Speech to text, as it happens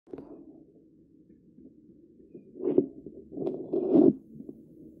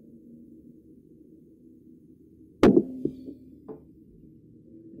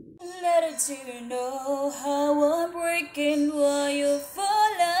you know how I'm breaking while you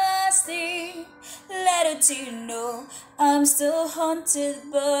fall lasting. Let you know I'm still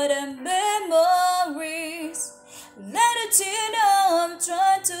haunted by the memories. Let you know I'm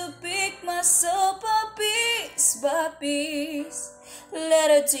trying to pick myself up piece by piece.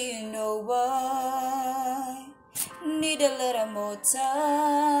 Let you know why. Need a little more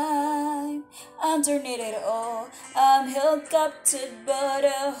time. Underneath it all, I'm held captive by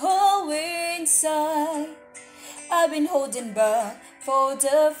the hole inside. I've been holding back for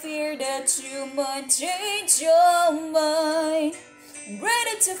the fear that you might change your mind. I'm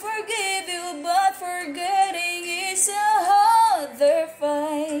ready to forgive you, but forgetting is a harder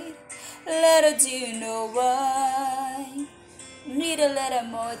fight. Let you know why. Need a little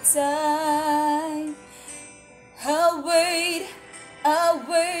more time. I'll wait.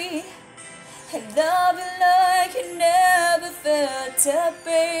 I love you like you never felt the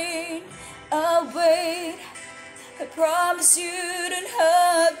pain. I'll wait. I promise you don't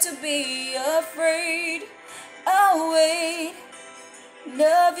have to be afraid. I'll wait.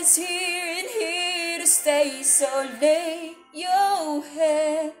 Love is here and here to stay, so lay your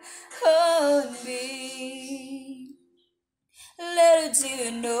head on me. Let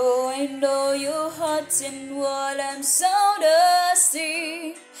you know I know your heart and while I'm so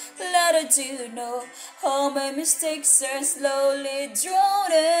dusty. Let you know all my mistakes are slowly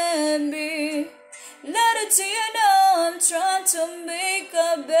drowning me. Let you know I'm trying to make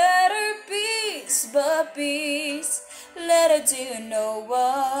a better piece by piece. Let you know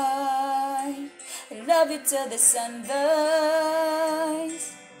why I love you till the sun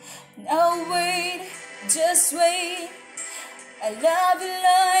rise. Now wait, just wait. I love you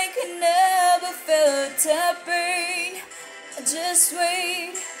like I never felt the pain. Just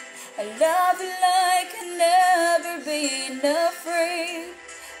wait. I love you like I never been afraid.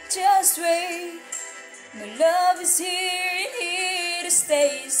 Just wait. My love is here and here to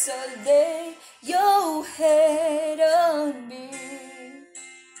stay, so lay your head on me.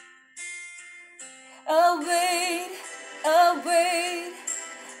 I'll wait.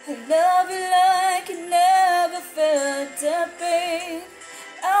 I love you like I never felt the pain.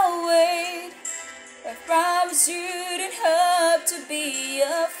 I'll wait. I promise you don't have to be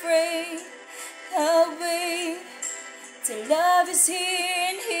afraid. I'll wait. Till love is here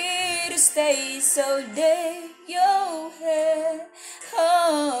and here to stay, so lay your head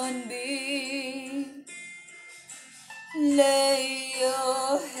on me. Lay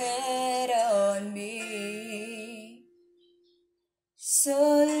your head on me. So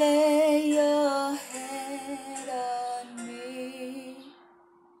lay your head on me.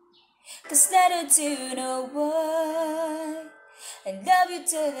 'Cause let it do know why I love you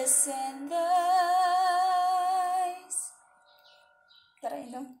till the sun rise.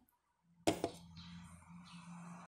 Tara,